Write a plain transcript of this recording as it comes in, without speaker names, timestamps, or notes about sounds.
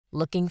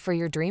Looking for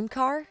your dream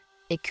car?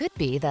 It could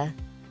be the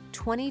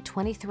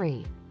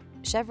 2023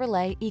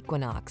 Chevrolet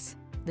Equinox.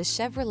 The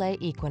Chevrolet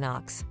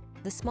Equinox,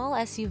 the small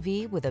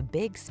SUV with a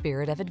big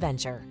spirit of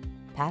adventure.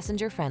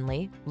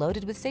 Passenger-friendly,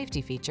 loaded with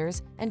safety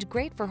features, and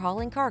great for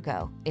hauling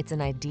cargo, it's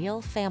an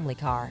ideal family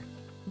car.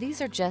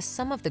 These are just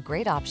some of the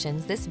great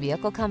options this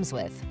vehicle comes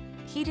with: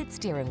 heated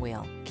steering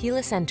wheel,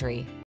 keyless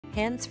entry,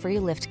 hands-free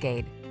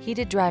liftgate,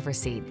 heated driver's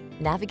seat,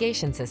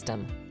 navigation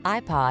system,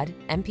 iPod,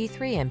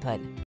 MP3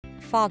 input,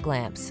 fog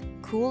lamps,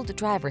 cooled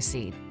driver's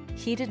seat,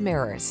 heated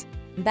mirrors,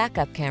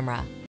 backup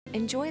camera.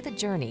 Enjoy the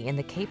journey in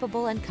the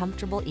capable and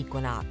comfortable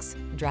Equinox.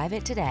 Drive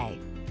it today.